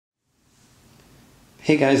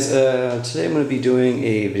Hey guys, today I'm going to be doing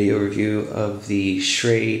a video review of the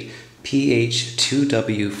Schrade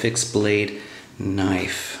PH2W fixed blade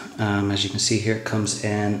knife. As you can see here, it comes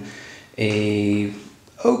in a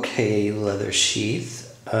okay leather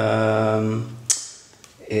sheath.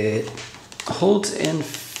 It holds in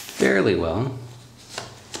fairly well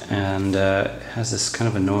and has this kind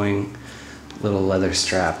of annoying little leather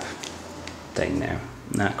strap thing there.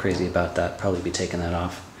 Not crazy about that, probably be taking that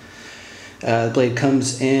off. The blade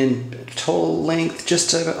comes in total length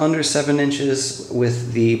just under 7 inches,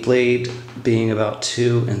 with the blade being about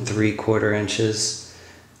 2 3/4 inches.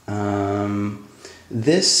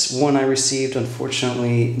 This one I received,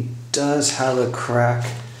 unfortunately, does have a crack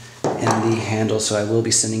in the handle, so I will be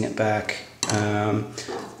sending it back.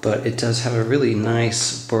 But it does have a really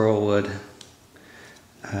nice burlwood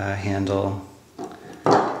handle,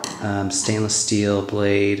 stainless steel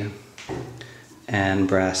blade, and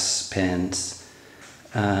brass pins.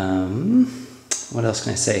 What else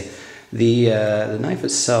can I say? The knife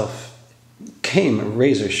itself came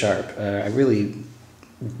razor sharp. I really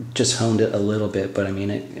just honed it a little bit, but I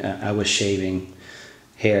mean, I was shaving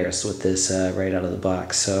hairs with this right out of the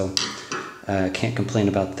box, so can't complain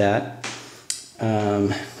about that.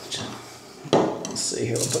 Let's see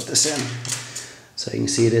here, we'll put this in. So you can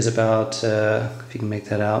see it is about, if you can make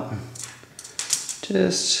that out,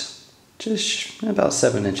 just about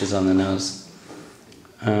 7 inches on the nose.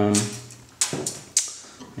 Let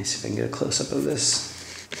me see if I can get a close-up of this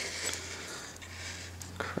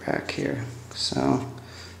crack here. So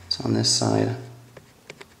it's on this side.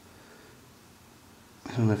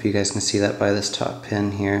 I don't know if you guys can see that by this top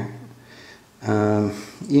pin here.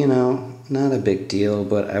 You know, not a big deal,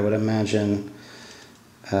 but I would imagine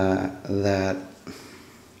that,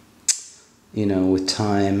 you know, with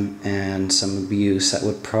time and some abuse, that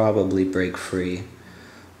would probably break free.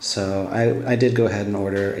 So I did go ahead and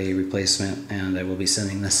order a replacement, and I will be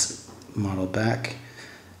sending this model back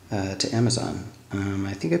to Amazon.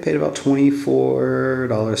 I think I paid about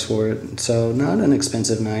 $24 for it, so not an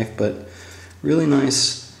expensive knife, but really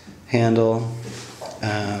nice handle.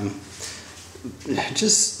 I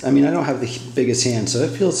mean, I don't have the biggest hands, so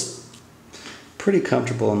it feels pretty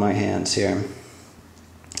comfortable in my hands here.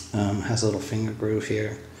 Has a little finger groove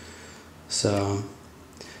here. So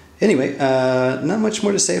anyway, not much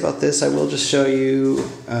more to say about this. I will just show you,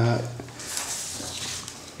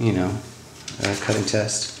 you know, a cutting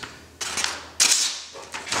test.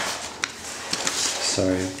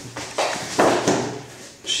 Sorry,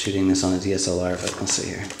 shooting this on a DSLR, but let's see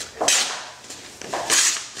here.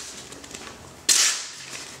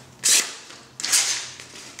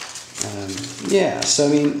 Yeah, so I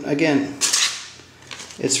mean, again,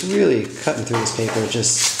 it's really cutting through this paper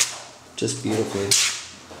just beautifully.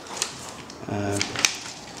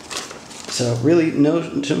 So really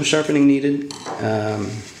no sharpening needed.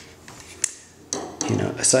 You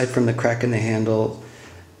know, aside from the crack in the handle,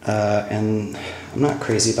 and I'm not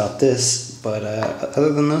crazy about this, but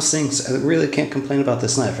other than those things, I really can't complain about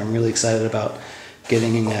this knife. I'm really excited about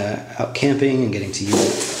getting out camping and getting to use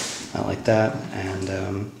it out like that, and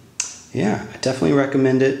yeah, I definitely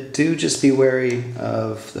recommend it. Do just be wary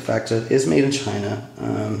of the fact that it is made in China.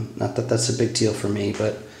 Not that that's a big deal for me,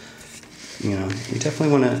 but you know, you definitely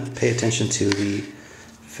want to pay attention to the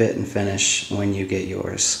fit and finish when you get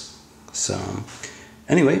yours. So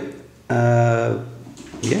anyway, yeah,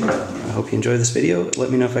 I hope you enjoyed this video. Let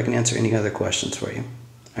me know if I can answer any other questions for you.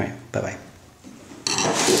 All right, bye-bye.